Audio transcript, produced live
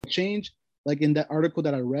change, like in that article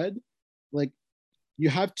that I read, like you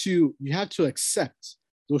have to accept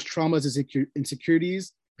those traumas and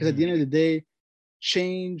insecurities, because at the end of the day,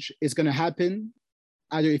 change is going to happen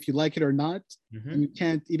either if you like it or not. And you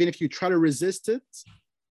can't, even if you try to resist it,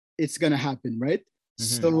 it's going to happen, right?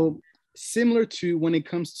 So similar to when it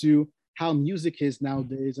comes to how music is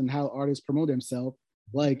nowadays and how artists promote themselves,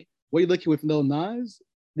 like what you're looking with Lil Nas,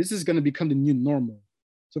 this is going to become the new normal.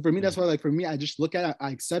 So for me, that's why, like, for me, I just look at it,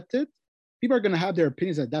 I accept it. People are going to have their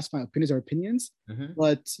opinions, that that's my opinions are opinions,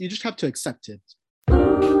 but you just have to accept it.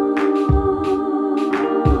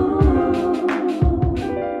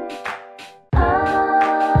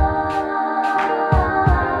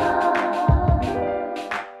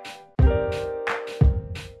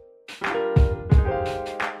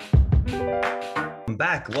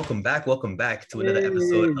 Welcome back to another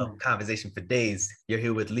episode of Conversation for Days. You're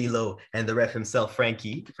here with Lilo and the ref himself,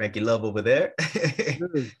 Frankie Love over there.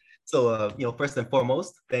 So, first and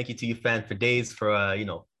foremost, thank you to you, Fan for Days, for,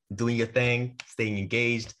 doing your thing, staying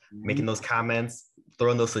engaged, making those comments,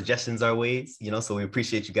 throwing those suggestions our ways, so we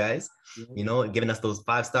appreciate you guys, giving us those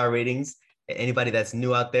 5-star ratings. Anybody that's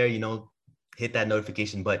new out there, hit that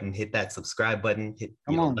notification button, hit that subscribe button, hit,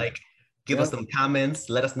 like, give us some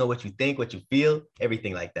comments, let us know what you think, what you feel,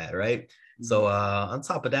 everything like that, right? So on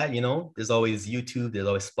top of that, there's always YouTube, there's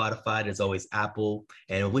always Spotify, there's always Apple,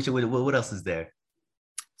 and what else is there?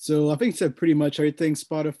 So I think you said pretty much everything.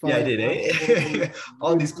 Spotify. Yeah, I did, eh?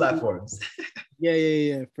 All these platforms.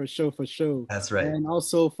 Yeah, for sure. That's right. And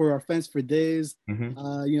also for our Fans for Days,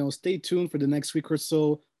 stay tuned for the next week or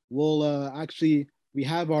so. We'll we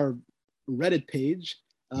have our Reddit page.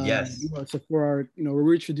 Yes. So for our,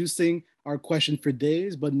 we're introducing our question for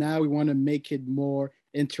days, but now we want to make it more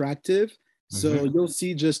interactive. So you'll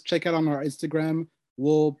see, just check out on our Instagram.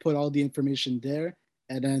 We'll put all the information there.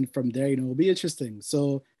 And then from there, it'll be interesting.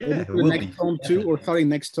 So next tome too, or starting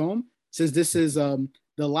next tome, since this is the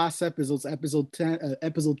last episode, episode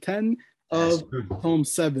 10 of tome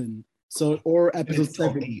 7. So, or episode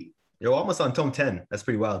 7. You're almost on tome 10. That's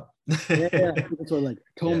pretty wild. Yeah. So like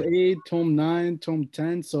tome 8, tome 9, tome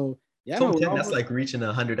 10. So yeah, tome 10, that's like reaching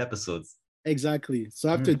 100 episodes. Exactly. So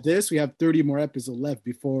after this, we have 30 more episodes left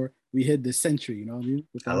before we hit the century. You know what I mean?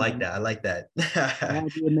 I like that.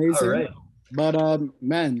 That'd be amazing. All right. But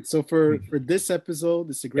man, so for this episode,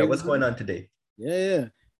 this is a great. Yeah, what's going on today? Yeah.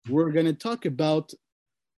 We're gonna talk about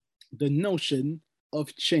the notion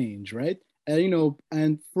of change, right? And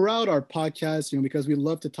and throughout our podcast, because we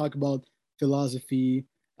love to talk about philosophy,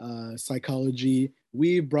 psychology,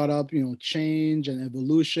 we brought up change and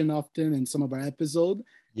evolution often in some of our episodes.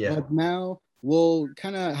 Yeah. But now we'll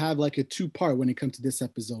kind of have like a 2-part when it comes to this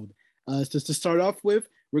episode. Just to start off with,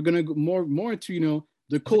 we're gonna go more into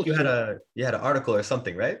the culture. You had an article or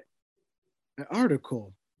something, right? An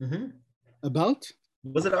article about?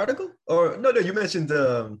 Was it an article? Or no, you mentioned.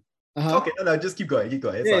 Okay, no, just keep going.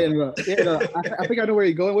 No. I think I know where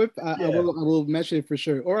you're going with. I will mention it for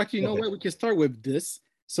sure. Or actually, what? We can start with this.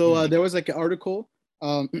 So there was like an article.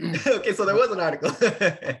 Okay, so there was an article.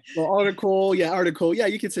 Article. Yeah,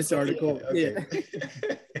 you can say it's an article. Okay.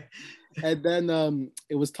 Yeah. And then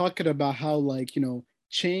it was talking about how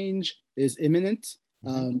change is imminent,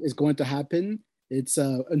 is going to happen. It's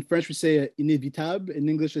in French we say inévitable. In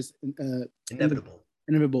English is inevitable.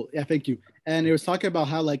 Inevitable. Yeah, thank you. And it was talking about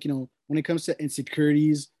how when it comes to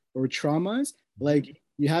insecurities or traumas,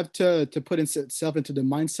 you have to put yourself into the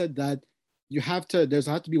mindset that there's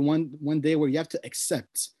have to be one day where you have to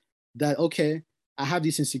accept that, okay, I have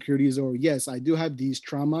these insecurities, or yes, I do have these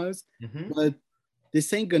traumas, but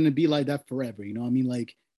this ain't gonna be like that forever. You know what I mean?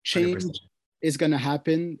 Like change 100%. Is gonna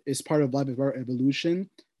happen. It's part of life, of our evolution.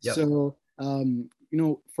 Yep. So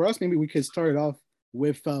for us, maybe we could start off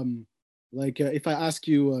with if I ask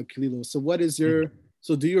you, Kalilo, so what is your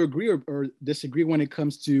so do you agree or disagree when it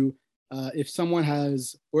comes to if someone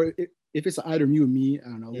has, or if it's either you or me, I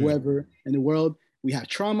don't know, whoever in the world, we have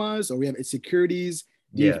traumas or we have insecurities.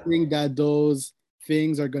 Do you think that those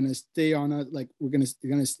things are gonna stay on us, like they're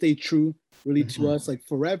gonna stay true really to us like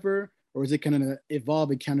forever, or is it kind of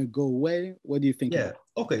evolve and kind of go away? What do you think? Yeah.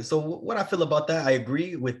 Okay. So what I feel about that, I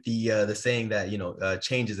agree with the saying that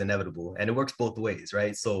change is inevitable, and it works both ways,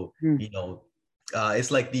 right? So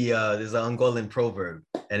it's like there's an Angolan proverb,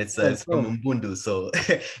 and it says from Mbundu. So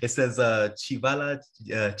it says chivala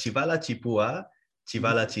chipua,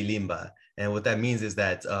 chivala chilimba, and what that means is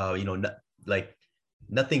that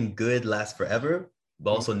nothing good lasts forever,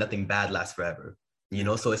 but also nothing bad lasts forever.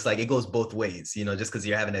 So it's like it goes both ways. Just because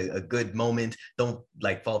you're having a good moment, don't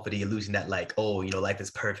fall for the illusion that life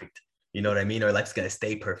is perfect. You know what I mean? Or life's gonna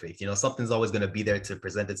stay perfect. You know, something's always gonna be there to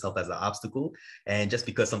present itself as an obstacle. And just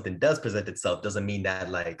because something does present itself doesn't mean that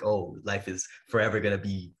like, oh, life is forever gonna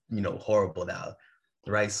be, horrible now.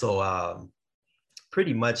 Right. So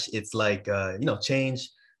pretty much it's like change.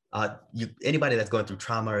 Anybody that's going through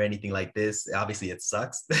trauma or anything like this, obviously it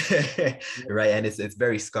sucks. Right, and it's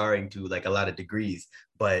very scarring to like a lot of degrees,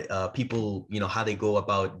 but people, how they go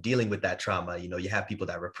about dealing with that trauma, you have people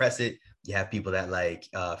that repress it, you have people that like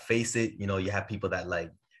face it, you have people that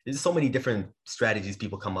like, there's so many different strategies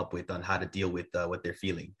people come up with on how to deal with what they're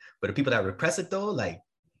feeling. But the people that repress it though, like,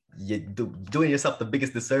 you're doing yourself the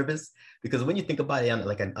biggest disservice, because when you think about it on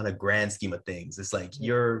like on a grand scheme of things, it's like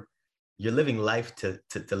you're living life to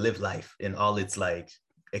live life in all its like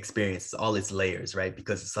experiences, all its layers, right?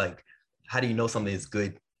 Because it's like, how do you know something is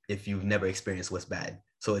good if you've never experienced what's bad?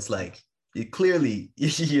 So it's like, clearly, you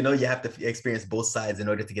have to experience both sides in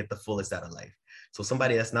order to get the fullest out of life. So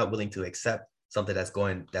somebody that's not willing to accept something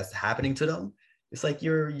that's happening to them, it's like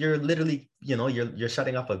you're literally, you're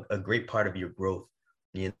shutting off a great part of your growth.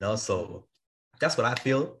 So that's what I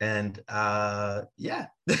feel. And yeah.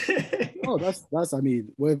 Oh, that's I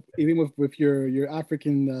mean, with your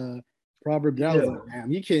African proverb, that was like,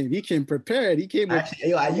 damn, he came prepared. He came with,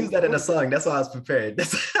 actually, I used that in a song. That's why I was prepared.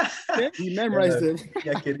 yeah, he memorized it.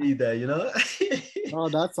 I can read that, Oh,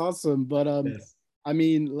 that's awesome. But Yes. I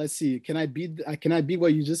mean, let's see. Can I beat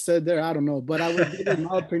what you just said there? I don't know, but I would give it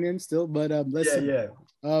my opinion still. But let's see.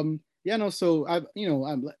 Yeah, no. So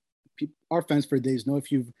our fans for days know,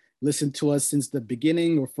 if you've listened to us since the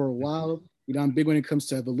beginning or for a while, I'm big when it comes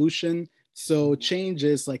to evolution. So change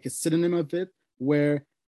is like a synonym of it, where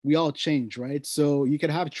we all change, right? So you can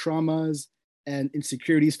have traumas and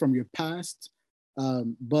insecurities from your past,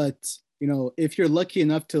 but if you're lucky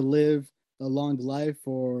enough to live a long life,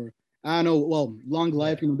 or I don't know, well, long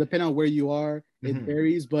life, depending on where you are, it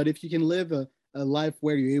varies. But if you can live a life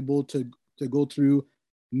where you're able to go through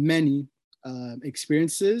many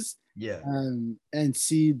experiences, and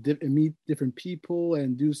meet different people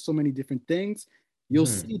and do so many different things, you'll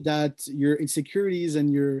see that your insecurities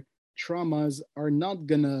and your traumas are not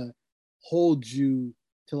gonna hold you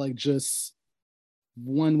to like just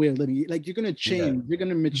one way of living. Like, you're gonna change, you're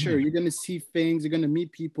gonna mature, you're gonna see things, you're gonna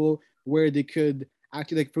meet people where they could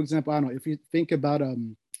actually, like, for example, I don't know, if you think about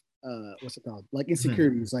what's it called, like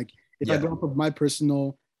insecurities, like if I go off of my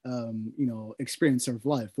personal experience of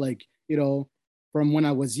life, like, from when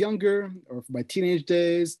I was younger or from my teenage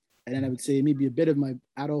days, and then I would say maybe a bit of my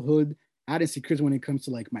adulthood, I had insecurities when it comes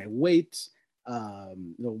to like my weight, the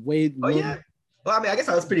weight. Oh yeah. Well, I mean, I guess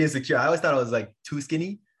I was pretty insecure. I always thought I was like too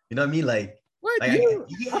skinny. You know what I mean? Like, what? I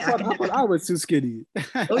thought I was too skinny.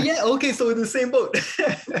 Oh yeah. Okay, so we're in the same boat.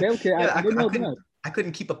 Okay. I didn't know that. I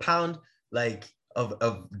couldn't keep a pound like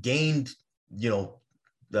of gained,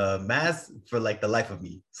 the mass for like the life of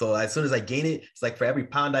me. So as soon as I gain it, it's like for every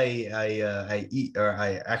pound I eat or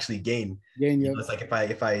I actually gain, it's like if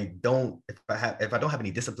I don't have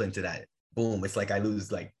any discipline to that, boom, it's like I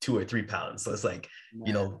lose like 2 or 3 pounds. So it's like,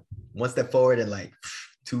 one step forward and like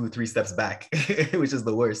 2-3 steps back, which is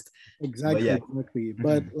the worst. Exactly.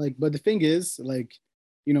 But but the thing is, like,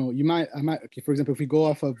 I might, okay, for example, if we go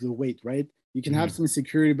off of the weight, right? You can have some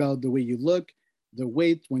insecurity about the way you look, the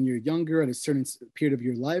weight when you're younger at a certain period of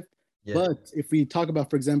your life. But if we talk about,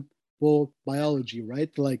 for example, biology, right?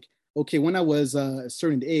 Like, okay, when I was a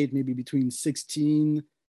certain age, maybe between 16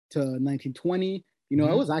 to 19, 20,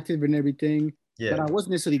 I was active in everything, but I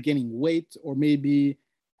wasn't necessarily gaining weight or maybe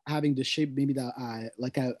having the shape maybe that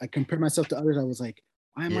I compare myself to others. I was like,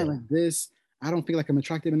 why am I like this? I don't feel like I'm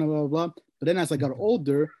attractive and blah, blah, blah. But then as I got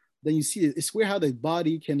older, then you see it's weird how the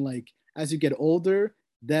body can, like, as you get older,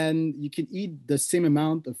 then you can eat the same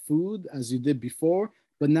amount of food as you did before,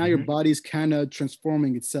 but now your body's kind of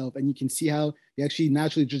transforming itself, and you can see how you actually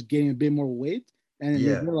naturally just gaining a bit more weight, and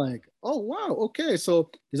you're like, oh wow, okay,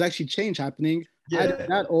 so there's actually change happening. Either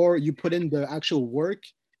that, or you put in the actual work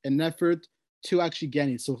and effort to actually gain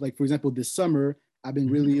it. So, like, for example, this summer I've been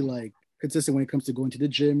really like consistent when it comes to going to the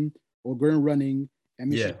gym or going running, and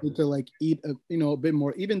make sure to like eat a bit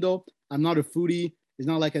more, even though I'm not a foodie. It's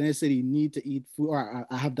not like I necessarily need to eat food, or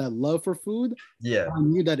I have that love for food. I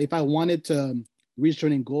knew that if I wanted to reach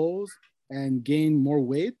certain goals and gain more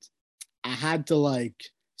weight, I had to like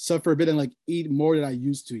suffer a bit and like eat more than I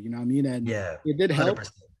used to, you know what I mean? And it did help. 100%.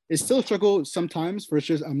 It's still a struggle sometimes, for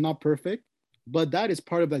sure. I'm not perfect, but that is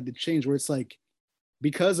part of like the change, where it's like,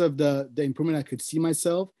 because of the improvement I could see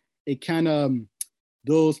myself, it kind of,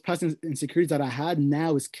 those past insecurities that I had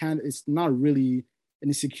now it's not really an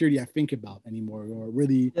insecurity I think about anymore, or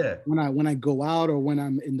really when I go out or when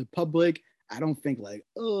I'm in the public, I don't think like,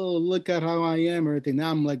 oh, look at how I am or anything.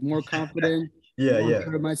 Now I'm like more confident, Yeah, more yeah.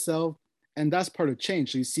 sure of myself. And that's part of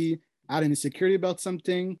change. So you see, I had an insecurity about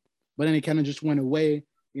something, but then it kind of just went away,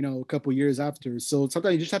 a couple years after. So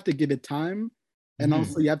sometimes you just have to give it time. And Mhm.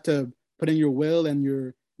 also you have to put in your will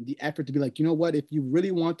and the effort to be like, you know what, if you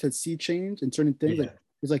really want to see change in certain things, like Yeah.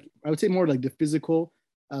 it's like I would say more like the physical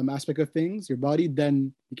aspect of things, your body,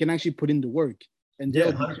 then you can actually put in the work and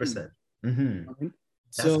Yeah, there'll be change. 100%. Hmm. Right?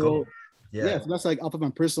 That's So gold. yeah, Yeah. so that's like off of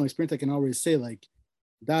my personal experience, I can always say like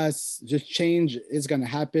that's just change is gonna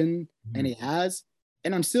happen and Mhm. it has.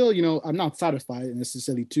 And I'm still, I'm not satisfied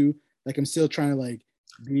necessarily too. Like I'm still trying to like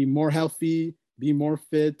be more healthy, be more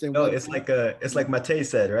fit and No, whatnot. it's like Matei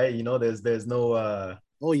said, right? You know, there's no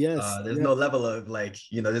Oh yes. there's Yeah. no level of like,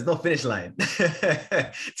 there's no finish line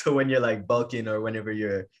to when you're like bulking or whenever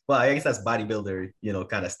you're, well, I guess that's bodybuilder,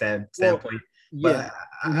 kind of Well, standpoint. But yeah.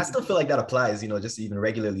 I still feel like that applies, just even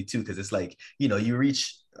regularly too, because it's like, you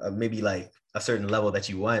reach maybe like a certain level that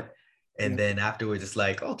you want. And Yeah. then afterwards, it's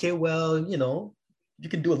like, okay, well, you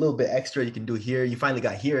can do a little bit extra. You can do here. You finally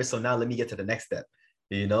got here. So now let me get to the next step,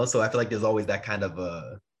 So I feel like there's always that kind of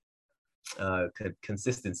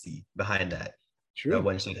consistency behind that True.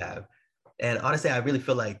 one should have. And honestly, I really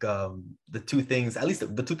feel like the two things, at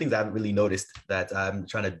least the two things I've really noticed that I'm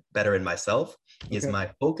trying to better in myself is Okay. my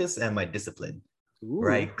focus and my discipline, Ooh,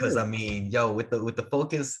 right? Because I okay. mean, yo, with the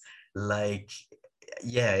focus, like,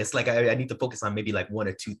 yeah, it's like I need to focus on maybe like one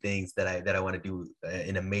or two things that I want to do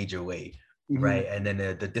in a major way, Mm-hmm. right? And then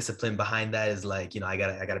the discipline behind that is like, I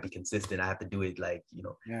gotta be consistent. I have to do it like,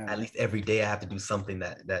 Yeah. at least every day. I have to do something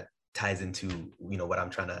that ties into what I'm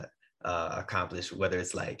trying to accomplish, whether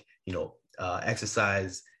it's like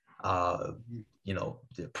exercise, Mhm.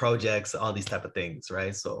 the projects, all these type of things,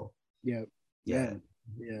 right? So Yeah. yeah, Man.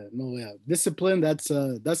 Yeah. No, yeah. Discipline, that's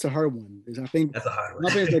a hard one. Because I think that's a hard I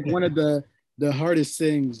think it's like one. one of the hardest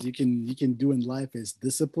things you can do in life is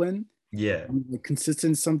discipline. Yeah, Like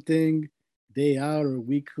consistent something day out or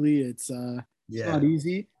weekly. It's not yeah.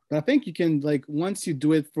 easy. But I think you can like once you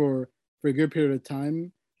do it for a good period of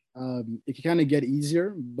time, it can kind of get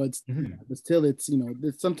easier. But yeah, Mhm. but still it's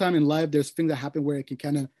there's sometime in life there's things that happen where it can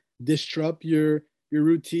kind of disrupt your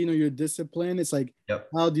routine or your discipline. It's like Yep,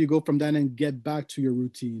 how do you go from that and get back to your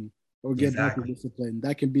routine or get back to exactly, discipline?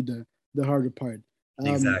 That can be the harder part.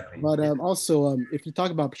 exactly. But also if you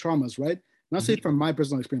talk about traumas, right? Not say Mhm. from my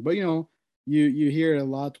personal experience, but you hear a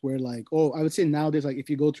lot where like, oh, I would say nowadays, like if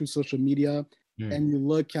you go through social media Mm. and you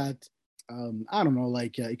look at I don't know,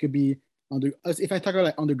 like it could be on the if I talk about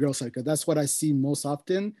like on the girl side, because that's what I see most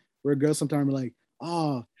often, where girls sometimes are like,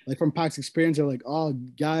 oh, like from past experience, they're like, oh,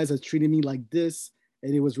 guys are treating me like this,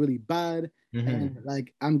 and it was really bad. And Mhm.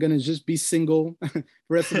 like I'm gonna just be single for the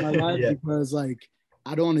rest of my life Yeah, because like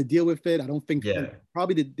I don't want to deal with it. I don't think like, yeah,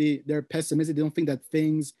 probably they're pessimistic. They don't think that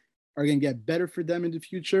things are gonna get better for them in the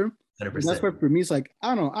future. But that's 100%. where for me it's like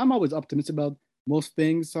I don't know. I'm always optimistic about most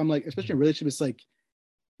things. So I'm like, especially in relationships, it's like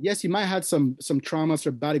yes, you might have some traumas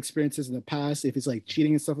or bad experiences in the past if it's like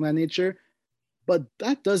cheating and stuff of that nature, but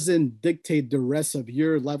that doesn't dictate the rest of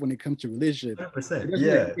your life when it comes to relationship. It 100%. doesn't mean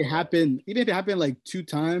that Yeah. even if it happened like two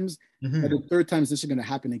times, that Mhm. the third time is this is gonna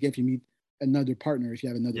happen again if you meet another partner, if you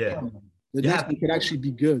have another Yeah. partner. The You next have one could people. actually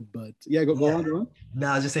be good, but yeah, go Yeah. on, go on. No,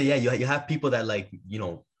 I was just saying, yeah, you have people that like,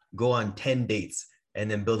 go on 10 dates and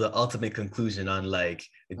then build an ultimate conclusion on like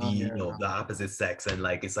the, Oh yeah. the opposite sex. And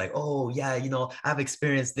like, it's like, oh yeah, I've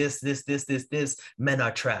experienced this. Men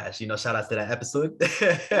are trash, shout out to that episode.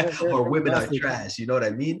 Yeah, yeah, Or women are fantastic. trash, you know what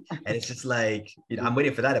I mean? And it's just like, I'm Yeah.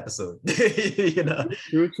 waiting for that episode, you know?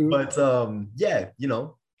 True, true. But yeah,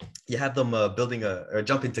 you have them building or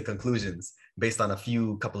jumping to conclusions based on a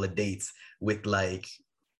few couple of dates with like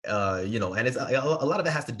and it's a lot of it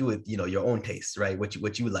has to do with your own taste, right? What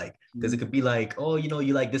you like, because it Mhm. could be like, oh,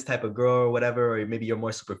 you like this type of girl or whatever, or maybe you're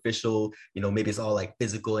more superficial, maybe it's all like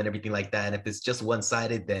physical and everything like that. And if it's just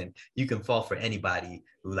one-sided, then you can fall for anybody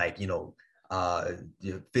who like uh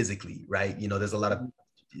physically, right? There's a lot of,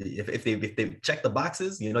 if they check the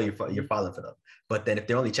boxes, you're falling for them. But then if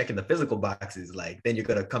they're only checking the physical boxes, like then you're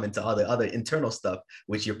gonna come into all the other internal stuff,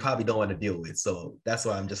 which you probably don't want to deal with. So that's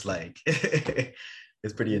why I'm just like,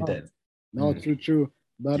 it's pretty No, intense. no, Mm, true, true.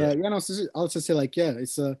 But yeah. I'll just say like, yeah,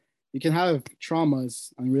 it's you can have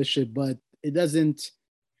traumas on relationship, but it doesn't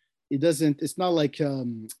it's not like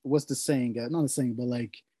what's the saying not the saying but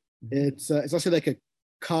like it's also like a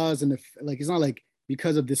cause and like it's not like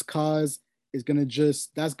because of this cause it's gonna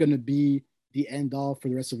just that's gonna be the end all for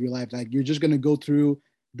the rest of your life, like you're just gonna go through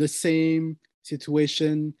the same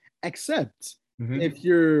situation except Mhm. if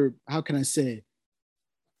you're how can I say,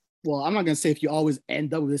 well, I'm not gonna say if you always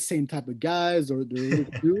end up with the same type of guys or the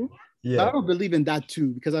do, But I Yeah. don't believe in that too,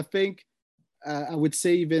 because I think I would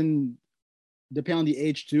say even depending on the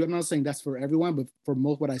age too. I'm not saying that's for everyone, but for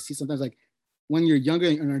most, what I see sometimes, like when you're younger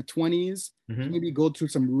in your 20s, you Mm-hmm. maybe go through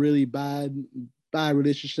some really bad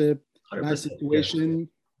relationship, bad 100%. Yeah. situation.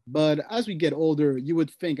 But as we get older, you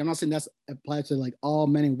would think, I'm not saying that's applied to like all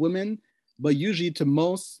men and women, but usually to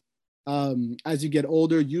most, as you get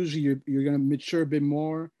older, usually you're gonna mature a bit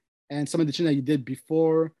more, and some of the things that you did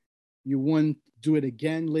before, you won't do it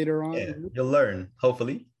again later Yeah. on. You'll learn,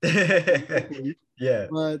 hopefully. Yeah.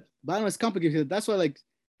 But I know it's complicated. That's why like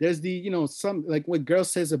there's the some like what girl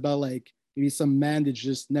says about like maybe some man that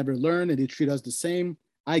just never learn and they treat us the same.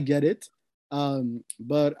 I get it.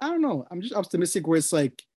 But I don't know. I'm just optimistic where it's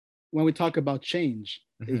like when we talk about change,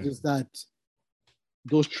 it's Mhm. just that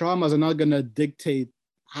those traumas are not gonna dictate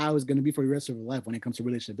how it's gonna be for the rest of your life when it comes to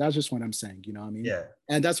relationship. That's just what I'm saying. You know what I mean? Yeah.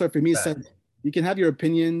 And that's why for me, it's like Facts. you can have your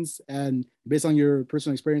opinions and based on your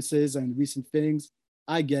personal experiences and recent things.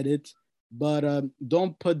 I get it, but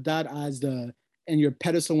don't put that as the and your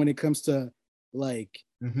pedestal when it comes to like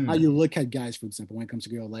how Mhm. you look at guys, for example, when it comes to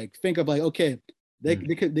girl. Like think of like okay,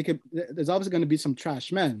 Mhm. they could. There's obviously going to be some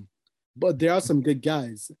trash men, but there are some good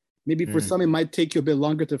guys. Maybe for Mhm. some it might take you a bit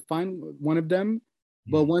longer to find one of them,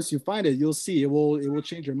 but Mhm. once you find it, you'll see it will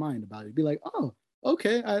change your mind about it. Be like, oh,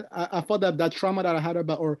 okay, I thought that trauma that I had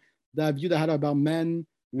about or that view that I had about men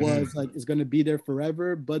was Mhm. like is gonna be there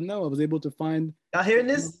forever. But no, I was able to find. Y'all hearing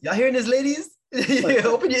this? Y'all hearing this, ladies?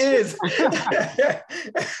 Open your ears.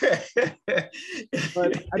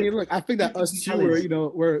 But I mean, look, I think that us two were,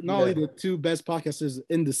 Challenge. we're not only Yeah. the two best podcasters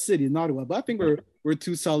in the city, in Ottawa, but I think we're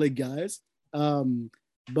two solid guys. Um,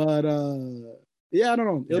 but yeah, I don't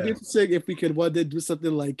know. It'll be Yeah. interesting if we could one day do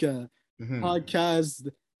something like Mhm. podcast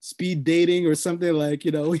speed dating or something like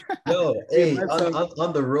Yo, we hey, invite some.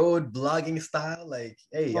 on the road blogging style, like,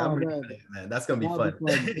 hey, I'm Oh ready man, for that, man. That's gonna be that'll be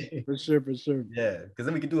fun. fun for sure, for sure. Yeah, because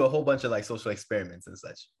then we can do a whole bunch of like social experiments and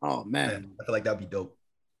such. Oh Man, man, I feel like that'd be dope.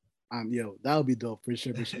 yo, that would be dope for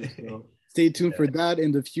sure, for sure. So stay tuned Yeah. for that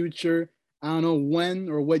in the future. I don't know when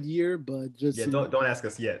or what year, but just Yeah, don't ask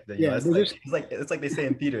us yet. You know, yeah, it's but like just they say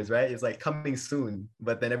in theaters, right? It's like coming soon,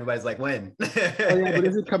 but then everybody's like, when? oh yeah, but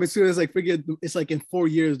is it coming soon? It's like forget. It's like in 4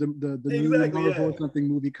 years the new Exactly. Marvel Yeah. or something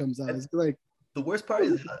movie comes out. And It's like the worst part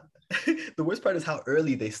is how, the worst part is how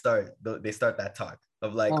early they start that talk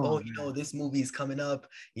of like, oh oh, man, this movie is coming up,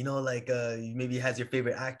 like maybe it has your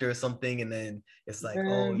favorite actor or something, and then it's like,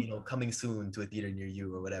 oh, man, coming soon to a theater near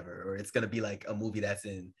you or whatever, or it's gonna be like a movie that's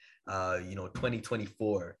in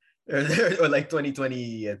 2024 or like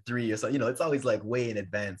 2023 or so. It's always like way in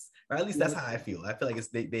advance, or at least that's yeah, how I feel like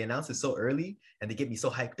they announce it so early and they get me so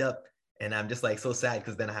hyped up, and I'm just like so sad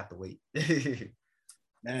because then I have to wait.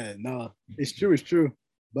 man. No, it's true, it's true.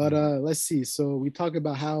 But let's see. So we talk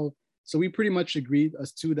about how. So we pretty much agreed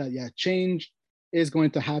as to that. Yeah, change is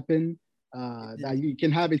going to happen. That you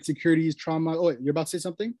can have insecurities, trauma. Oh, you're about to say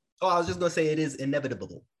something? Oh, I was just gonna say it is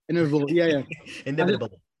inevitable. Inevitable. Yeah, yeah. I just,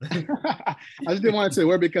 Inevitable. I just didn't want to say the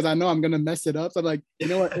word because I know I'm gonna mess it up. So I'm like, you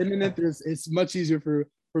know what, imminent is it's much easier for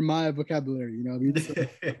my vocabulary. You know what I mean? So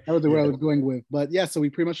that was the word I Yeah. was going with. But yeah, so we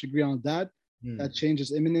pretty much agree on that. That Hmm. change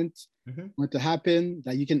is imminent, Mhm. going to happen.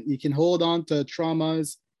 That you can hold on to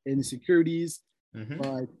traumas and insecurities, Mhm.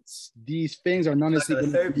 but these things are not It's not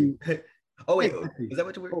necessarily gonna going to serve you. be Oh wait, exactly. is that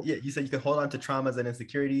what you were? Oh, Yeah, you said you could hold on to traumas and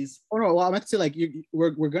insecurities. oh no, well, I meant to say like we're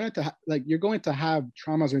going to like you're going to have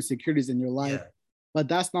traumas or insecurities in your life, Yeah, but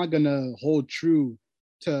that's not going to hold true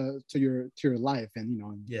to your life and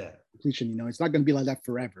yeah, completion. It's not going to be like that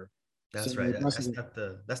forever. So that's right. that's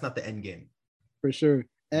That's not the end game. for sure.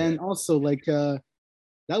 Yeah. And also like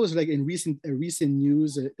that was like in recent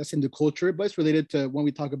news that's in the culture, but it's related to when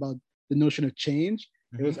we talk about the notion of change.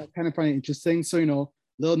 It was Mhm. kind of funny, interesting. So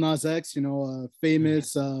Lil Nas X, Mhm.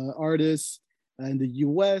 famous artist in the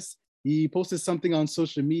U.S. He posted something on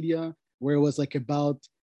social media where it was like about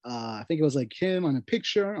I think it was like him on a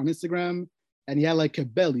picture on Instagram, and he had like a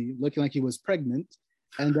belly looking like he was pregnant.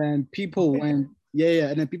 And then people Okay. went, yeah, yeah,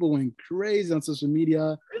 and then people went crazy on social media.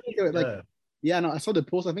 I think Really? they were like, Yeah. yeah, no, I saw the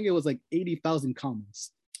post. I think it was like 80,000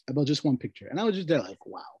 comments about just one picture. And I was just there like,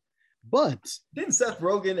 wow. But Didn't Seth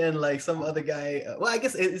Rogen and like some other guy? Well, I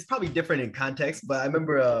guess it's probably different in context, but I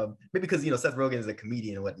remember maybe because Seth Rogen is a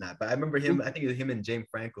comedian and whatnot. But I remember him. I think it was him and James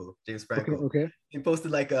okay, Franco. okay. He posted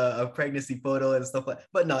like a pregnancy photo and stuff like.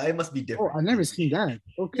 But no, it must be Oh, different. I've never seen that.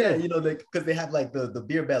 Yeah, Okay. because they have like the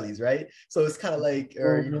beer bellies, right? So it's kind of like,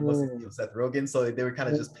 or mostly Oh, Seth Rogen. So they were kind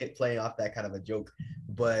of just playing off that kind of a joke.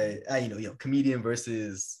 But comedian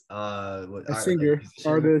versus a like singer,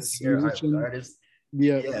 musician, artist, singer, musician. artist.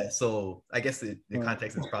 Yeah. Yeah, so I guess the Uh,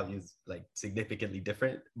 context is probably like significantly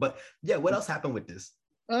different. But yeah, what else happened with this?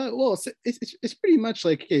 Well, it's pretty much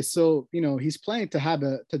like, okay, so he's planning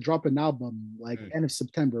to drop an album like end of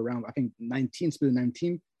September, around I think 19th to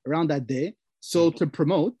 19th, around that day. So to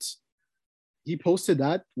promote, he posted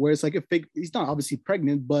that where it's like a fake. He's not obviously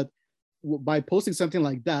pregnant, but by posting something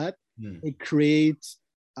like that, it creates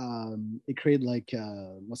like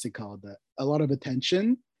what's it called? A lot of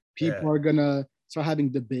attention. People are gonna start having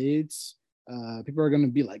debates. People are gonna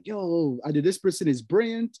be like, "Yo, either this person is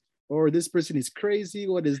brilliant or this person is crazy.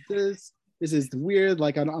 What is this? This is weird.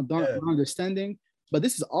 Like I'm not understanding." But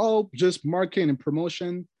this is all just marketing and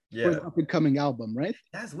promotion for the up and coming album, right?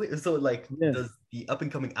 That's weird. So like, does the up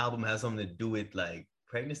and coming album have something to do with like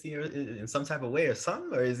pregnancy or in some type of way or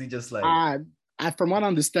something, or is he just like? From what I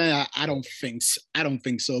understand, I don't think so. I don't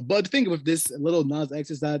think so. But the thing with this Lil Nas X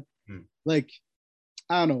is that, like,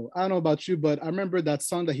 I don't know about you, but I remember that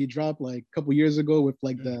song that he dropped like a couple years ago with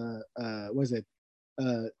like the was it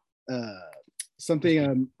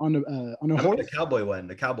something on a horse? The cowboy one.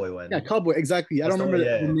 Yeah, cowboy. Exactly. I don't remember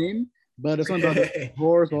the name, but it's something about the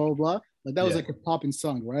horse, blah blah blah. Like that was like a popping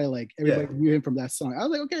song, right? Like everybody knew him from that song. I was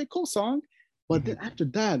like, okay, cool song. But then after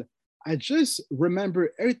that, I just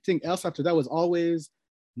remember everything else after that was always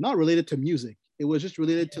not related to music. It was just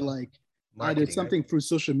related to like marketing, either something through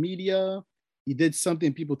social media. He did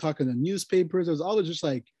something, people talking in the newspapers. It was always just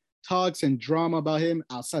like talks and drama about him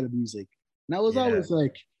outside of music. And I was always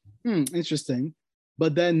like, interesting.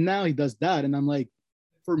 But then now he does that. And I'm like,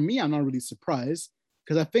 for me, I'm not really surprised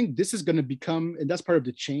because I think this is going to become, and that's part of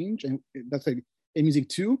the change. And that's like in music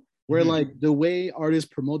too, where like the way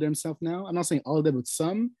artists promote themselves now, I'm not saying all of them, but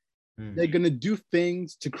some, they're going to do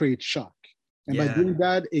things to create shock. And by doing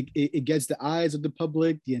that, it gets the eyes of the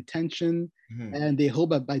public, the attention, and they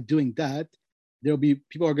hope that by doing that, there'll be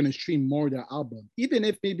people are going to stream more of their album, even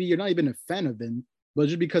if maybe you're not even a fan of them, but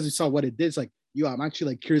just because you saw what it did, it's like, I'm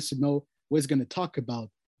actually like curious to know what it's going to talk about.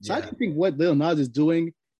 So I think what Lil Nas is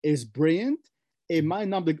doing is brilliant. It might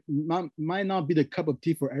not be the cup of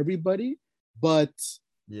tea for everybody, but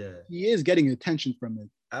he is getting attention from it.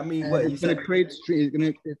 I mean, what it's going to create it's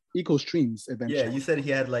going to equal streams eventually. Yeah, you said he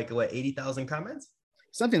had like what 80,000 comments,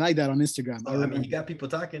 something like that on Instagram. I mean, he got people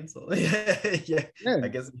talking, so yeah. I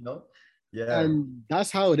guess and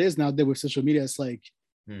that's how it is now that with social media. It's like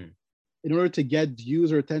in order to get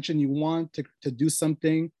views or attention, you want to do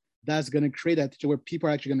something that's going to create that where people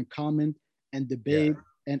are actually going to comment and debate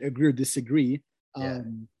and agree or disagree.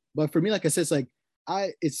 But for me, like I said, it's like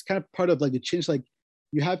it's kind of part of like the change. Like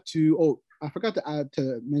you have to. I forgot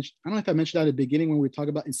to mention. I don't know if I mentioned that at the beginning when we were talking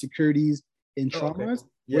about insecurities and traumas.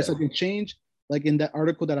 Where it's like a change. Like in that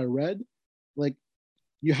article that I read, like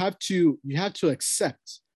you have to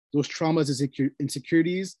accept those traumas and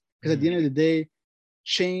insecurities because at the end of the day,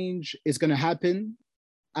 change is going to happen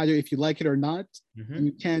either if you like it or not. And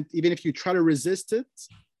you can't, even if you try to resist it,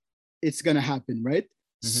 it's going to happen, right?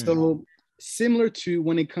 So similar to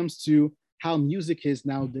when it comes to how music is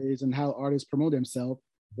nowadays and how artists promote themselves,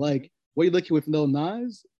 like what you're looking with Lil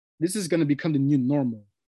Nas, this is going to become the new normal.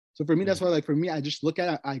 So for me, that's why, like for me, I just look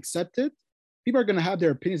at it, I accept it. People are going to have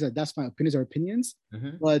their opinions, that's fine. Opinions are opinions,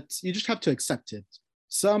 but you just have to accept it.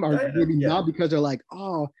 Some are maybe not because they're like,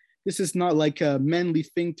 oh, this is not like a manly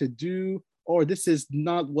thing to do, or this is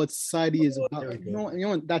not what society is about. You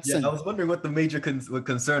know, that's I was wondering what the major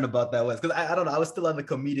concern about that was, because I don't know. I was still on the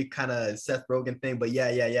comedic kind of Seth Rogen thing, but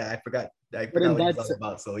I forgot what he was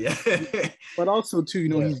about. So but also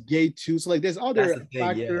too, he's gay too. So like, there's other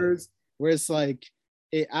factors where it's like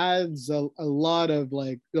it adds a lot of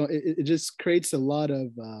like, it just creates a lot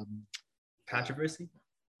of controversy.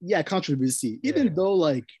 Yeah, controversy. Even though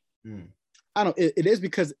like I don't know, it is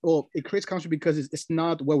because it creates controversy because it's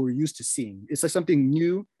not what we're used to seeing. It's like something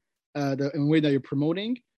new, in a way that you're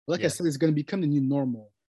promoting. But like I said, it's going to become the new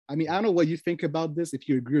normal. I mean, I don't know what you think about this. If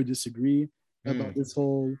you agree or disagree about this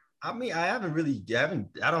whole. I mean, I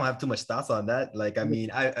don't have too much thoughts on that. Like, I mean,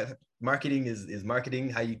 marketing is marketing.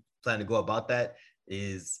 How you plan to go about that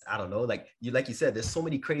is, I don't know. Like you said, there's so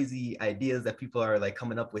many crazy ideas that people are like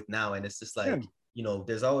coming up with now, and it's just like.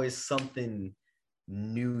 There's always something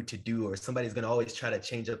new to do, or somebody's going to always try to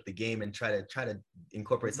change up the game and try to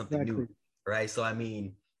incorporate something new, right? So I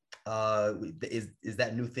mean, is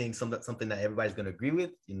that new thing something that everybody's going to agree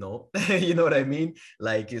with? You know what I mean?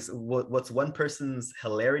 Like, is what's one person's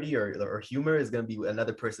hilarity or humor is going to be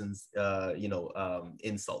another person's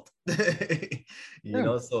insult.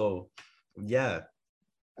 So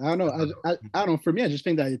I don't know. I don't know. For me, I just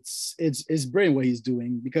think that it's brilliant what he's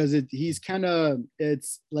doing because he's kind of,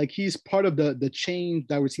 it's like he's part of the change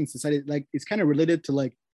that we're seeing in society. Like it's kind of related to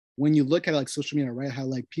like when you look at like social media, right? How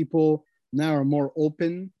like people now are more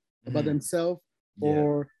open about themselves,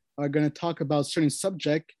 or are gonna talk about certain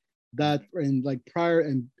subject that in like prior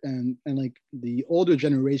and like the older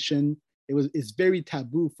generation, it's very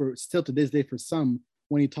taboo for still to this day for some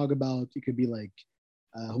when you talk about it could be like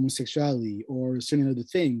homosexuality or certain other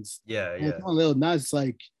things. Yeah, And yeah. Lil Nas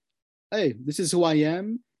like, hey, this is who I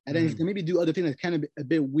am, and then he can maybe do other things that's kind of a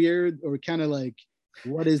bit weird or kind of like,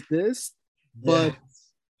 what is this? Yeah. But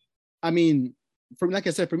I mean, from like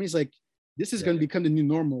I said, for me, it's like this is Yeah. going to become the new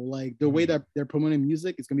normal. Like the way that they're promoting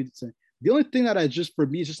music is going to be the same. The only thing that I just for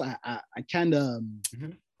me is just I kind of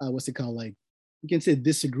what's it called? Like you can say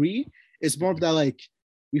disagree. It's more of that like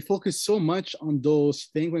we focus so much on those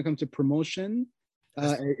things when it comes to promotion.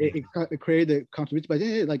 It created a controversy, but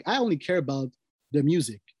like I only care about the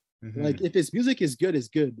music. Like if its music is good, it's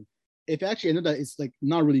good. If actually I know that it's like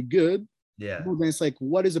not really good, Yeah. well, then it's like,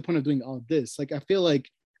 what is the point of doing all this? Like I feel like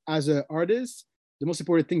as an artist, the most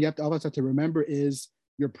important thing you have to always have to remember is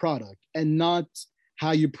your product and not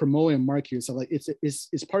how you promote and market yourself. Like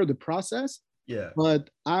it's part of the process. Yeah. But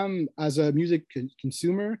I'm as a music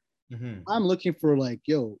consumer, I'm looking for like,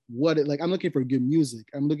 yo, what it like I'm looking for good music.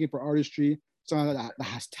 I'm looking for artistry, something that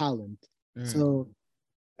has talent. So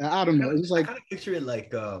I don't know. It's just I like kind of picture it like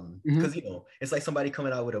because you know it's like somebody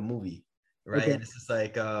coming out with a movie, right? okay. And it's just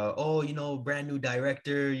like oh, you know, brand new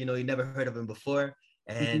director, you know, you never heard of him before,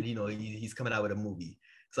 and you know he's coming out with a movie.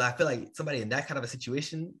 So I feel like somebody in that kind of a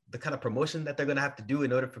situation, the kind of promotion that they're gonna have to do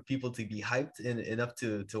in order for people to be hyped enough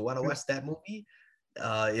to want to watch that movie,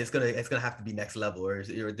 it's gonna have to be next level, or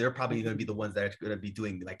they're probably gonna be the ones that are gonna be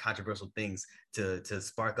doing like controversial things to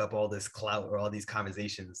spark up all this clout or all these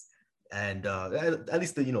conversations. And at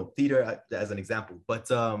least the theater as an example, but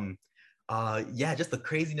yeah, just the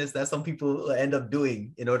craziness that some people end up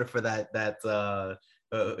doing in order for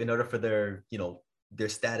in order for their their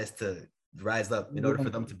status to rise up, in order for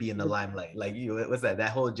them to be in the limelight. Like what's that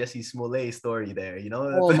whole Jesse Smollett story there,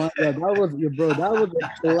 Oh my god, that was your bro. That was a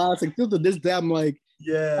classic. Still to this day, I'm like,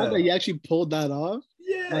 how yeah, that he actually pulled that off.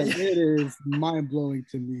 yeah, Like yeah. it is mind blowing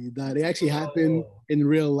to me that it actually happened Oh. in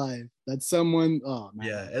real life. That someone, oh man,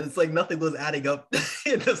 Yeah, and it's like nothing was adding up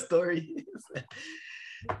in the story.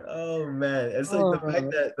 Oh man, it's like oh,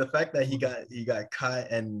 the fact that he got caught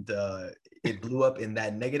and it blew up in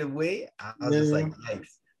that negative way. I was just yeah, like, yikes.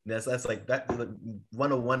 That's like that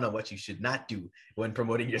 101 on what you should not do when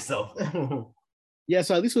promoting yourself. yeah.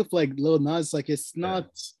 So at least with like Lil Nas, like it's Yeah. not,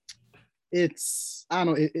 it's I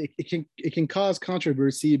don't know, it can cause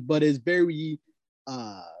controversy, but it's very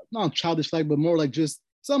not childish like, but more like just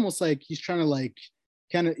it's almost like he's trying to like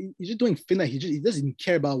kind of he's just doing thing that he doesn't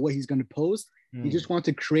care about what he's gonna post. He just wants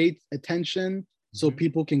to create attention so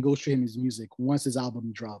people can go stream his music once his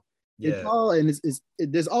album drop. It's Yeah. all and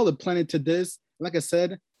there's all the planet to this. Like I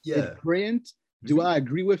said, it's Yeah. brilliant. Do I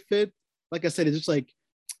agree with it? Like I said, it's just like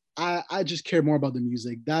I just care more about the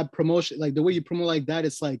music. That promotion, like the way you promote like that,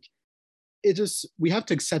 it's like it just we have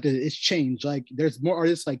to accept it. It's changed. Like there's more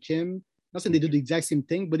artists like him. Not saying they do the exact same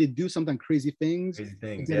thing, but they do sometimes crazy things Crazy to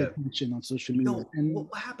things. get Yeah. attention on social You media. know And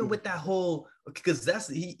what happened with that whole, because that's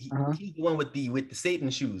uh-huh. he's the one with the Satan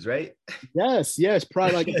shoes, right? Yes,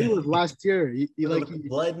 probably like I think it was last year. He With like the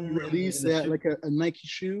blood he in released the shoe. like a Nike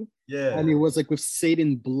shoe, and Yeah. it was like with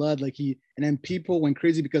Satan blood. Like and then people went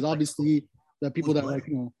crazy because Like obviously the people whose that blood?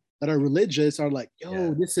 like that are religious are like, Yeah.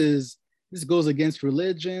 yo, this goes against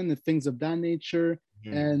religion and things of that nature.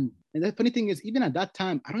 And the funny thing is, even at that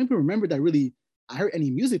time, I don't even remember that really I heard any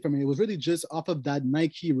music from it. It was really just off of that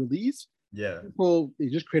Nike release. Yeah. People it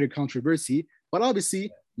just created controversy, but obviously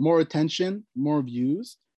more attention, more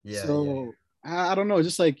views. Yeah. Yeah. So I don't know,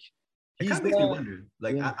 just like It kind he's of makes me the wonder.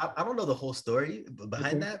 Like yeah I don't know the whole story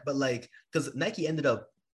behind okay. that, but like because Nike ended up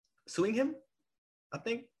suing him, I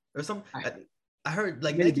think, or some. I heard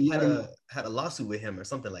like Nike Maybe I don't know. had a lawsuit with him or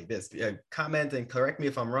something like this. Yeah, comment and correct me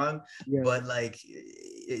if I'm wrong, Yeah, but like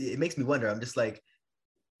it makes me wonder. I'm just like,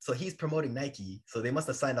 so he's promoting Nike, so they must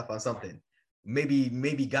have signed up on something.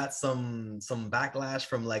 Maybe got some backlash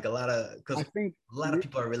from like a lot of, because I think a lot of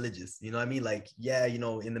people are religious, you know what I mean? Like, yeah,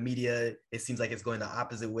 in the media it seems like it's going the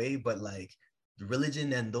opposite way, but like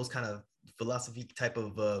religion and those kind of philosophy type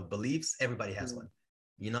of beliefs, everybody has one,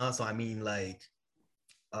 so I mean, like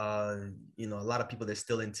a lot of people, they're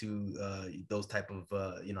still into those type of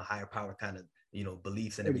higher power kind of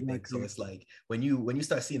beliefs and everything. So exactly. it's like when you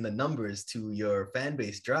start seeing the numbers to your fan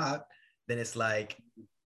base drop, then it's like,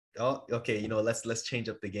 oh, okay, let's change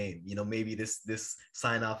up the game. Maybe this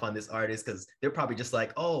sign off on this artist, because they're probably just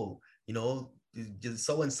like, oh,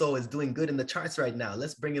 so and so is doing good in the charts right now,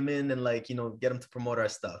 let's bring him in and like get him to promote our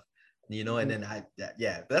stuff. And then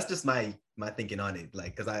yeah, that's just my thinking on it,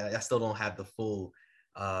 like, because I still don't have the full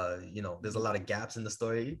there's a lot of gaps in the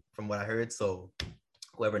story from what I heard. So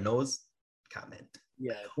Whoever knows, comment.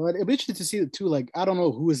 Yeah, but it'd be interesting to see it too. Like, I don't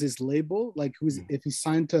know who is his label, like who's if he's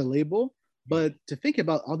signed to a label, but to think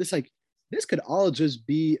about all this, like this could all just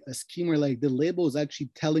be a scheme where like the label is actually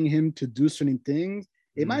telling him to do certain things.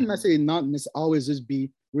 It might necessarily not always just be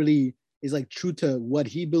really is like true to what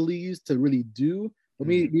he believes to really do, but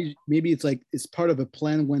maybe it's like it's part of a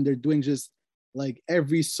plan when they're doing just like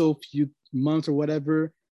every so few months or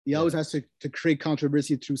whatever. He always has to create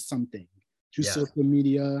controversy through something, through social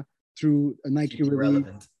media, through a Nike release,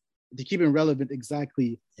 relevant. To keep it relevant,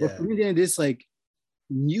 exactly. Yeah. But for me, this like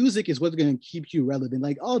music is what's going to keep you relevant.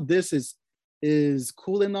 Like all this is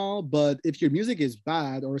cool and all, but if your music is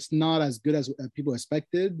bad or it's not as good as people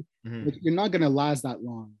expected, like, you're not going to last that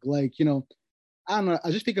long. Like, you know, I don't know.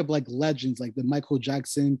 I just think of like legends, like the Michael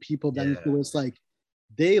Jackson, people that it's like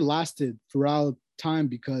they lasted throughout time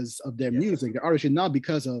because of their music, their artistry, not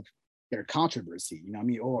because of their controversy, you know what I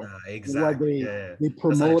mean? Or exactly. what they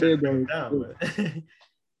promoted or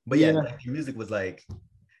but yeah, like the music was like,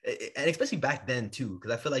 and especially back then too,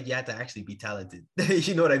 because I feel like you had to actually be talented.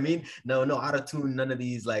 You know what I mean? No auto-tune, none of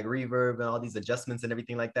these like reverb and all these adjustments and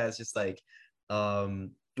everything like that. It's just like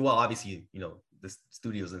well, obviously, you know, the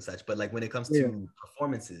studios and such, but like when it comes to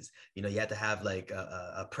performances, you know, you had to have like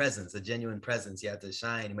a presence, a genuine presence. You had to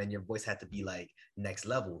shine, and your voice had to be like next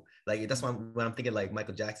level. Like that's why when I'm thinking like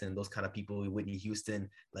Michael Jackson and those kind of people, Whitney Houston,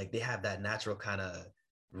 like they have that natural kind of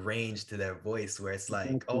range to their voice where it's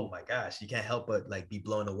like, oh my gosh, you can't help but like be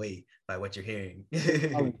blown away by what you're hearing.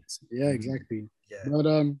 Yeah, exactly.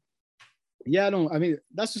 But yeah, I mean,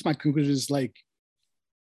 that's just my conclusion. Is like,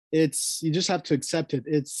 it's, you just have to accept it.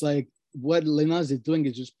 It's like what Lil Nas is doing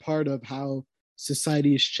is just part of how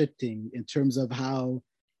society is shifting in terms of how,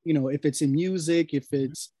 you know, if it's in music, if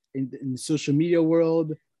it's in the social media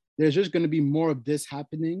world, there's just going to be more of this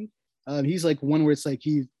happening. He's like one where it's like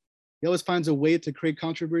he always finds a way to create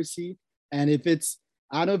controversy, and if it's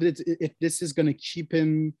out of it, if this is going to keep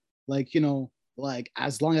him like, you know, like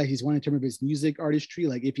as long as he's wanting in terms of his music artistry,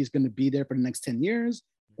 like if he's going to be there for the next 10 years,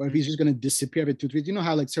 or if he's just going to disappear every 2 3. You know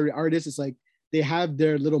how like certain artists, it's like they have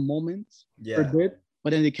their little moments for a bit, but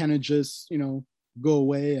then they kind of just, you know, go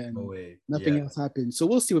away and nothing else happens. So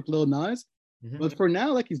we'll see with Lil Nas. But for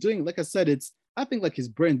now, like he's doing, like I said, it's, I think like his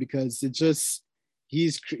brand, because it just,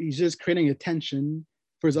 he's just creating attention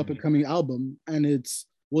for his up and coming album, and it's,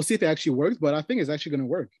 we'll see if it actually works, but I think it's actually going to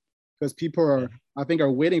work because people are, I think,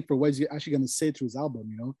 are waiting for what he's actually going to say through his album.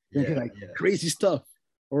 You know, like crazy stuff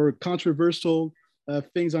or controversial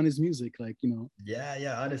things on his music, like, you know.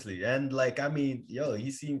 Honestly, and like, I mean, yo,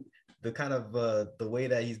 he seemed the kind of the way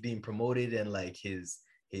that he's being promoted, and like his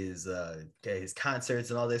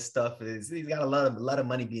concerts and all this stuff, is he's got a lot of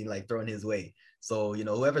money being like thrown his way. So, you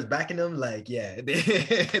know, whoever's backing him, like,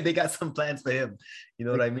 they got some plans for him. You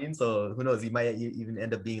know what I mean? So who knows? He might even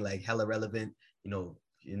end up being like hella relevant, you know,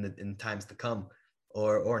 in times to come,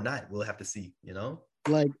 or not. We'll have to see. You know,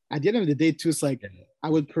 like at the end of the day, too, it's like I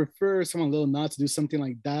would prefer someone Lil Nas to do something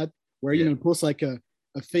like that, where you know, post like a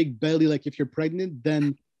fake belly, like if you're pregnant,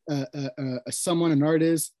 then someone, an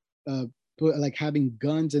artist, put like having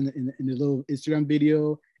guns in the little Instagram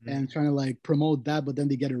video and trying to like promote that, but then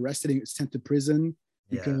they get arrested and sent to prison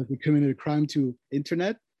because they committed a crime to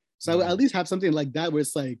internet. So I would at least have something like that where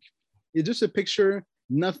it's like, it's just a picture,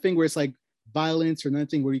 nothing where it's like violence or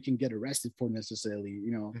nothing where you can get arrested for necessarily,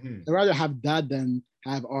 you know. I'd rather have that than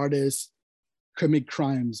have artists commit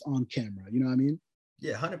crimes on camera, you know what I mean?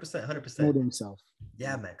 100%. Know themselves.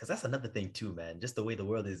 Yeah, man, because that's another thing too, man. Just the way the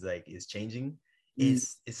world is like is changing.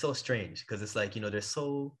 It's so strange because it's like, you know, there's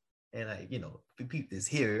so, and like, you know, people is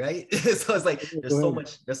here, right? So it's like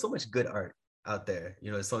there's so much good art out there,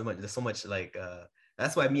 you know. There's so much like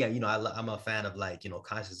that's why me, you know, I'm a fan of like, you know,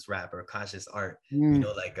 conscious rap or conscious art, you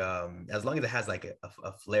know, like as long as it has like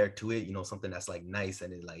a flair to it, you know, something that's like nice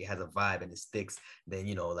and it like it has a vibe and it sticks, then,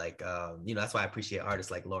 you know, like you know, that's why I appreciate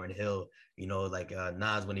artists like Lauryn Hill, you know, like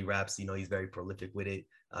Nas, when he raps, you know, he's very prolific with it.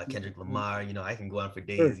 Kendrick Lamar, you know, I can go on for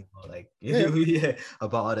days, you know, like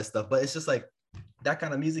about all this stuff. But it's just like that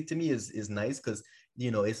kind of music to me is nice because,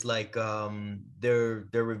 you know, it's like they're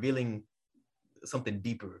revealing something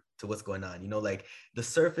deeper to what's going on. You know, like the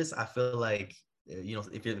surface, I feel like, you know,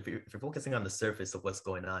 if you're focusing on the surface of what's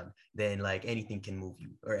going on, then like anything can move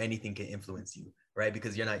you or anything can influence you, right?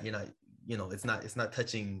 Because you're not, you know, it's not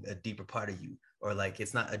touching a deeper part of you, or like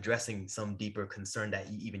it's not addressing some deeper concern that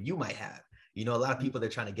even you might have. You know, a lot of people, they're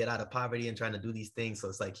trying to get out of poverty and trying to do these things. So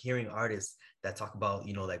it's like hearing artists that talk about,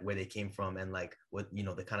 you know, like where they came from and like what, you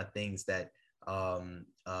know, the kind of things that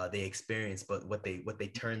they experience, but what they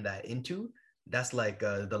turn that into. that's like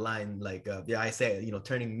the line, like yeah, I say, you know,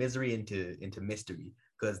 turning misery into mystery.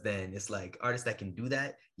 Because then it's like artists that can do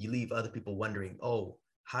that, you leave other people wondering, oh,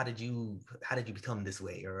 how did you become this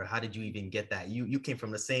way, or how did you even get that? You came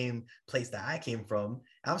from the same place that I came from.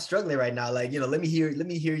 I'm struggling right now. Like, you know, let me hear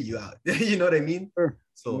you out. You know what I mean? Sure. Yeah.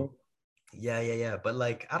 So yeah. But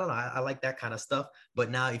like, I don't know. I like that kind of stuff.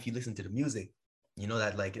 But now if you listen to the music, you know,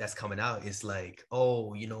 that like that's coming out, it's like,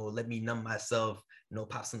 oh, you know, let me numb myself, you know,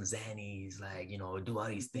 pop some Xannies, like, you know, do all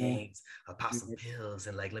these Yeah. things, pop some pills,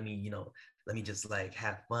 and like, let me, you know, let me just like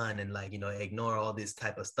have fun and like, you know, ignore all this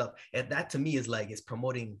type of stuff. And that to me is like, it's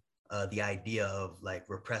promoting the idea of like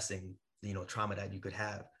repressing, you know, trauma that you could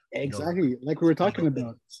have, you know, Exactly. Like we were you talking know, like,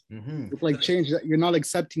 about. mm-hmm. With like change that you're not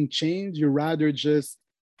accepting change, you're rather just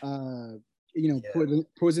uh Yeah,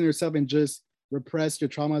 poison yourself and just repress your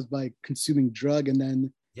traumas by consuming drug, and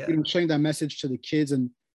then yeah. sharing that message to the kids and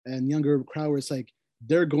younger crowd where it's like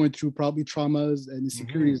they're going through probably traumas and Mm-hmm.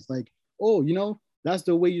 insecurities, like, oh, that's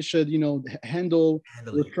the way you should handle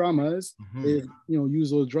Handle your it. traumas, Mm-hmm. is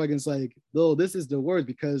use those drugs. And it's like, no, this is the word,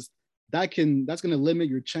 because that's going to limit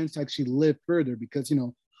your chance to actually live further, because you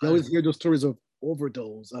always 100. hear those stories of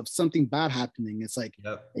overdose, of something bad happening. It's like,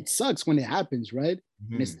 Yep. it sucks when it happens, right? And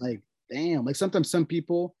Mm-hmm. it's like, damn, like sometimes some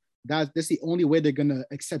people, that's the only way they're gonna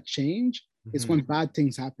accept change, is Mm-hmm. when bad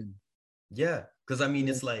things happen. Yeah, because I mean,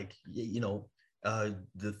 Yeah. it's like you know,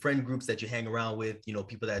 the friend groups that you hang around with, you know,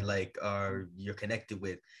 people that like are you're connected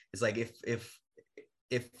with. It's like if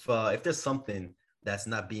there's something that's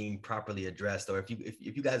not being properly addressed, or if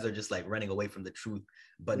you guys are just like running away from the truth,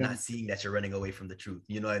 but Yeah. not seeing that you're running away from the truth,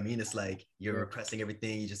 you know what I mean? It's like you're Yeah. repressing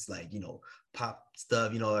everything. You just like, you know, pop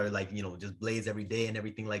stuff, you know, or like, you know, just blaze every day and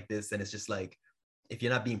everything like this. And it's just like, if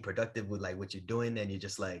you're not being productive with like what you're doing, and you're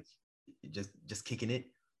just like just kicking it,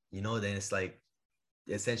 you know, then it's like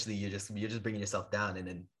essentially you're just bringing yourself down. And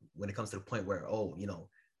then when it comes to the point where, oh, you know,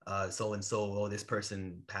 so and so, oh, this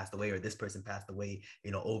person passed away, or this person passed away,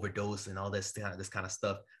 you know, overdose and all this kind of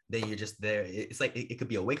stuff, then you're just there. It's like it could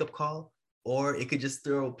be a wake-up call, or it could just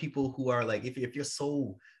throw people who are like, if you're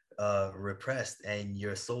so repressed and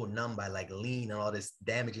you're so numb by like lean and all this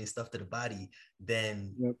damaging stuff to the body,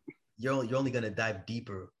 then Yep. you're only going to dive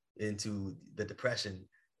deeper into the depression,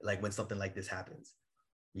 like when something like this happens,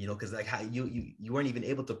 you know, because like how you weren't even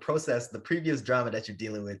able to process the previous drama that you're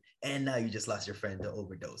dealing with, and now you just lost your friend to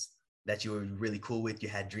overdose that you were really cool with, you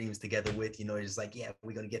had dreams together with, you know, it's just like, yeah,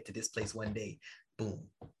 we're gonna get to this place one day, boom,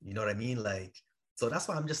 you know what I mean? Like, so that's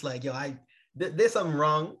why I'm just like, yo, there's something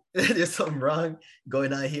wrong. There's something wrong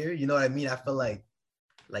going on here, you know what I mean? I feel like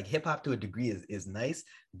hip hop to a degree is nice,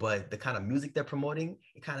 but the kind of music they're promoting,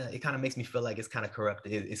 it kind of makes me feel like it's kind of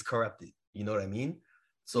corrupted. It's corrupted. You know what I mean?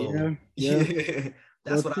 So Yeah. Yeah.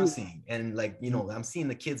 Well, that's what I'm too. seeing. And like, you know, I'm seeing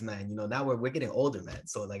the kids, man. You know, now we're getting older, man.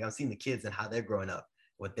 So like, I'm seeing the kids and how they're growing up,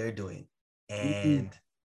 what they're doing, Mhm. and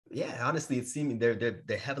yeah, honestly, it's seeming they're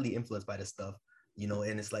heavily influenced by this stuff. You know,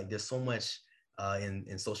 and it's like there's so much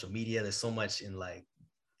in social media. There's so much in like,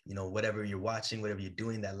 you know, whatever you're watching, whatever you're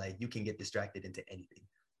doing, that like you can get distracted into anything,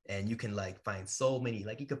 and you can like find so many,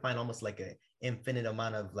 like you can find almost like an infinite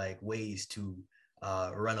amount of like ways to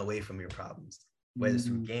run away from your problems, whether it's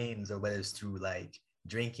through Mhm. games, or whether it's through like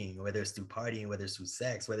drinking, or whether it's through partying, whether it's through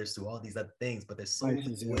sex, whether it's through all these other things. But there's so many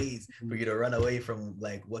Vices, yeah. ways for Mhm. you to run away from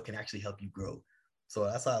like what can actually help you grow. So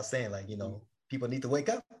that's why I was saying, like, you know, people need to wake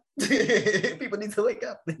up. People need to wake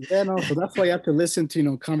up. Yeah, no, so that's why you have to listen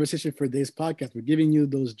to, conversation for this podcast. We're giving you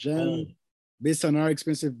those gems Boom. based on our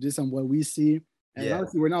experience, based on what we see. And Yeah.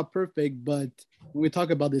 obviously, we're not perfect, but when we talk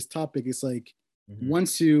about this topic, it's like, Mm-hmm.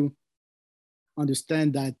 once you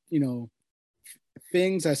understand that,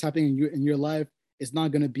 things that's happening in your life, it's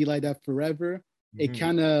not going to be like that forever. It Mm-hmm.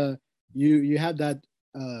 kind of, you have that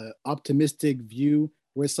optimistic view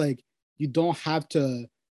where it's like, you don't have to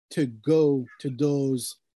go to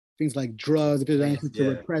those things like drugs if there's Lengths. anything to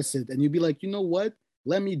Yeah. repress it, and you'd be like, you know what,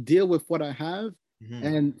 let me deal with what I have, Mm-hmm.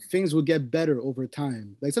 and things will get better over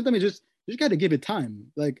time. Like sometimes you just got to give it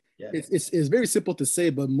time. Like Yeah. it's very simple to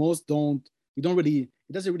say, but most don't. We don't really.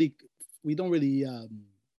 It doesn't really. We don't really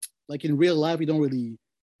like in real life. We don't really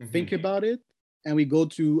think Mm-hmm. about it, and we go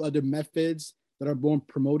to other methods that are more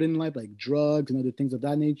promoted in life, like drugs and other things of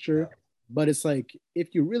that nature. Yeah. But it's like,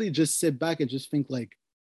 if you really just sit back and just think, like,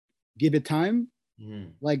 give it time,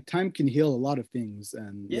 Mm-hmm. like time can heal a lot of things.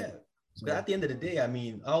 And yeah, Yeah. But so at the end of the day, I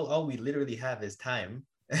mean, all we literally have is time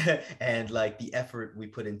and like the effort we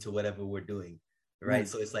put into whatever we're doing. right. Right.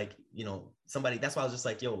 So it's like, you know, somebody, that's why I was just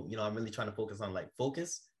like, yo, you know, I'm really trying to focus on like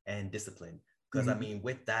focus and discipline. Because I Mhm. mean,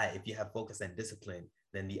 with that, if you have focus and discipline,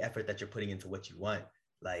 then the effort that you're putting into what you want,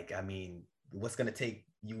 like, I mean, what's gonna take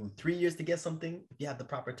you 3 years to get something, if you have the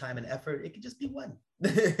proper time and effort, it could just be one.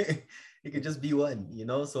 It could just be one, you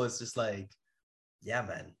know. So it's just like, yeah,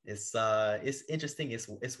 man, it's interesting,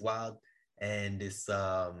 it's wild, and it's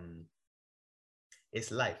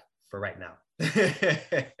life for right now.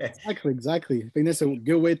 Exactly. I think that's a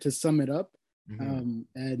good way to sum it up. Mhm.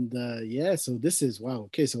 And yeah, so this is wow.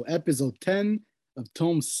 Okay, so episode 10 of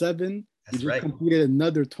tome 7. We That's just right. completed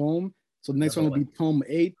another tome. So the next Another one will one. be tome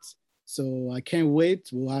 8. So I can't wait.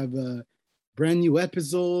 We'll have a brand new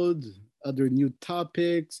episode, other new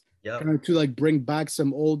topics, Yep. kind of to like bring back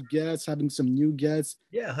some old guests, having some new guests.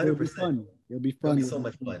 Yeah, It'll be 100%. fun. It'll be It'll fun. be It'll so be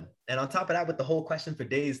much fun. fun. And on top of that, with the whole question for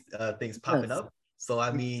days things popping Yes. up. So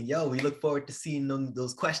I mean, yo, we look forward to seeing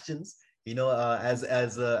those questions,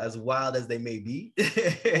 as wild as they may be.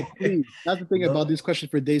 Oh, please. That's the You thing about know? this question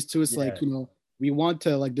for days too. It's like, Yeah. we want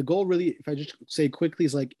to like the goal really, if I just say quickly,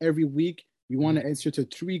 is like every week we want to Mhm. answer to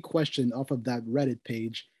 3 questions off of that Reddit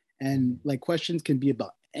page. And Mhm. like questions can be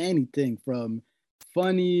about anything from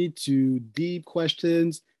funny to deep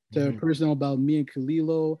questions to Mhm. personal about me and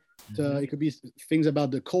Kalilo to Mhm. it could be things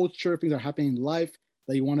about the culture, things that are happening in life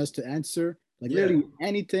that you want us to answer. Like Yeah. literally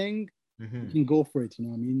anything, you Mhm. can go for it, you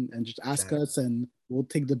know what I mean? And just ask Exactly. us and we'll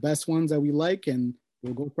take the best ones that we like and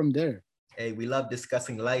we'll go from there. Hey, we love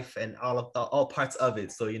discussing life and all parts of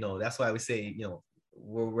it. So that's why we say,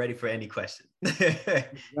 we're ready for any question.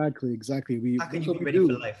 Exactly, exactly. We How can that's you what be we ready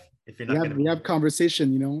for do. life if you're We not have gonna we be have ready?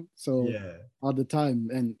 conversation, so Yeah. all the time.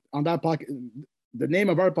 And on that podcast, the name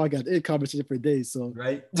of our podcast is Conversation for Days. So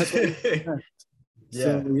Right. that's what we expect.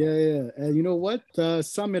 So Yeah. yeah, yeah. And you know what?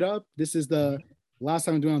 Sum it up. This is the last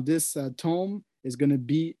time I'm doing on this tome is gonna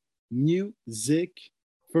be music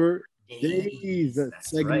for days Days. That's right.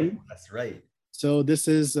 segment. That's right. So this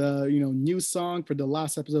is new song for the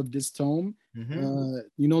last episode of this tome. Mm-hmm.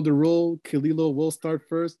 You know the rule. Kalilo will start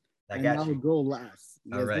first, I and got I'll you. go last.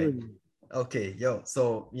 All Yes, sir. right. Okay, yo.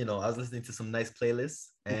 So, I was listening to some nice playlists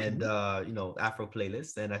and Okay. Afro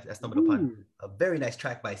playlists, and I stumbled upon Ooh. a very nice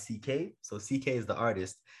track by CK. So CK is the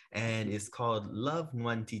artist, and it's called Love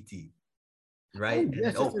Nwantiti, Oh right? And then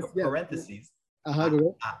yes, yes, yes, yes. parentheses. Ah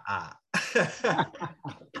Go ah ah.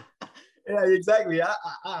 Yeah, exactly.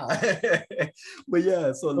 But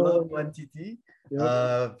yeah, so Love ahead. Nwantiti,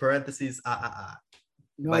 Yep. parentheses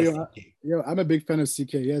No, by CK. I'm a big fan of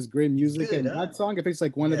CK. He has great He's music, good, and huh? that song, I think it's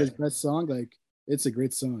like one of Yeah. his best songs. Like, it's a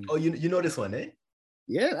great song. Oh, you know this one, eh?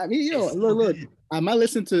 Yeah, I mean, It's so look. good. I might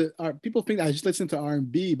listen to people think I just listen to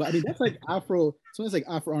R&B, but I mean that's like Afro. Sometimes like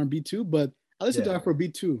Afro R&B too, but I listen to Yeah,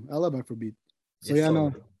 Afrobeat too. I love Afrobeat. So it's yeah, so no,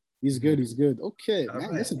 good. he's good. Mhm. He's good. Okay, All man,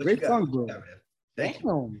 right. that's a What you great got? song, What you bro. got, man? Thank you.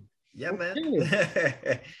 Damn. Yeah, man.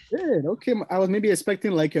 Okay. Good. Okay. I was maybe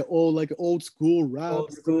expecting like an old school rap Old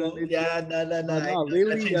or something of that school. nature. Yeah, no, no, no. But I no, gotta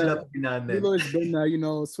lately, change it up every now and then. Lilo has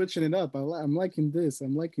been, switching it up. I'm liking this.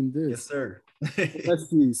 I'm liking Yes, this. sir. Let's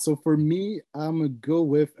see. So for me, I'm gonna go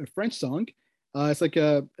with a French song. It's like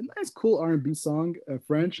a nice, cool R&B song.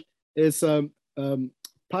 French. It's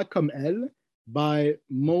 "Pas comme elle" by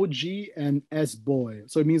Moji and S Boy.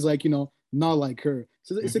 So it means like not like her.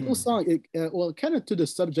 So it's a cool Mhm. song. It well, kind of to the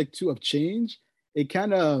subject too of change. It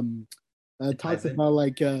kind of It talks ties in. about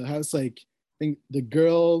like how it's like I think the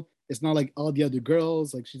girl is not like all the other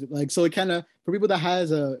girls. Like she's like so it kind of for people that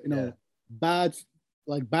has a Yeah. bad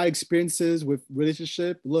bad experiences with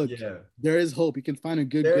relationship. Look, Yeah. there is hope. You can find a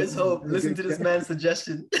good There girl. is hope. A Listen good to this man's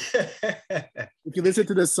suggestion. if you listen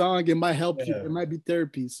to the song, it might help you. Yeah, It might be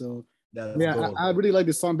therapy. So that's yeah, gold. I really like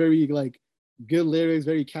the song. Very like good lyrics,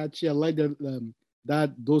 very catchy. I like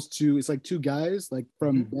that those two. It's like two guys like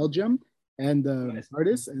from Mhm. Belgium and Nice.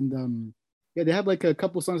 artists and yeah, they have like a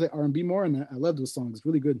couple songs like R&B more, and I love those songs.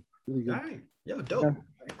 Really good, really All good. right. Yo, Yeah. dope. All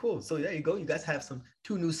right, cool. So there you go. You guys have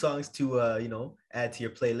two new songs to add to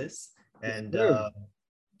your playlist. Yes, And sir.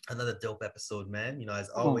 another dope episode, man. As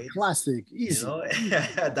Oh, always, classic, easy, easy.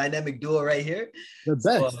 dynamic duo right here. So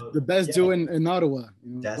The best yeah, duo in Ottawa.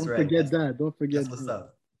 that's Don't right. forget that. Don't forget That's what's that.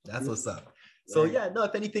 up. That's Yeah, what's up. So yeah. yeah, no,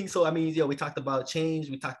 if anything, so I mean, we talked about change,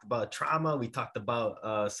 we talked about trauma, we talked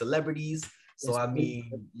about celebrities. So Yes, I sir.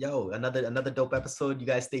 mean, another dope episode. You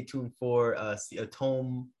guys stay tuned for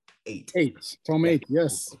tome 8. 8, Tom Yeah, 8. cool.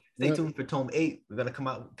 Yes. Stay Yep. tuned for tome 8. We're gonna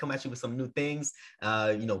come at you with some new things.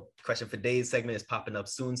 Question for days segment is popping up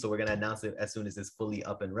soon, so we're gonna announce it as soon as it's fully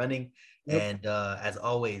up and running. Yep. And as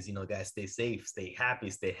always, guys, stay safe, stay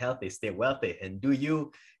happy, stay healthy, stay wealthy, and do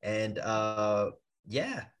you. And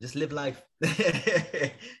yeah, just live life.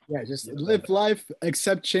 Yeah. Just Yeah, man. live life,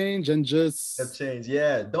 accept change, and Have just changed.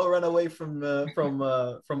 Yeah, don't run away from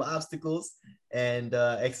obstacles, and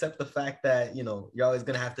accept the fact that you're always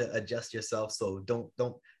gonna have to adjust yourself. So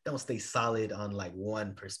don't stay solid on like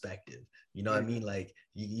one perspective. You know what I mean? Like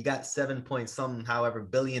you got 7 point some however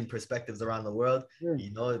billion perspectives around the world. Yeah.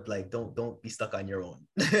 You know, like don't be stuck on your own.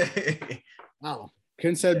 Wow.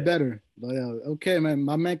 Couldn't said better. But okay, man.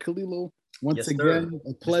 My man Khalilo, once Yes, again,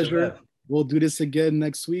 sir. a pleasure. Mr. Rev. We'll do this again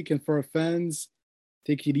next week. And for our fans,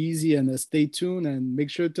 take it easy and stay tuned and make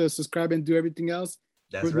sure to subscribe and do everything else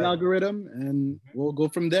for That's the right. algorithm. And we'll go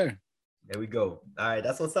from there. There we go. All right,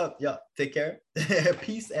 that's what's up. Yeah, take care.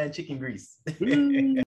 Peace and chicken grease.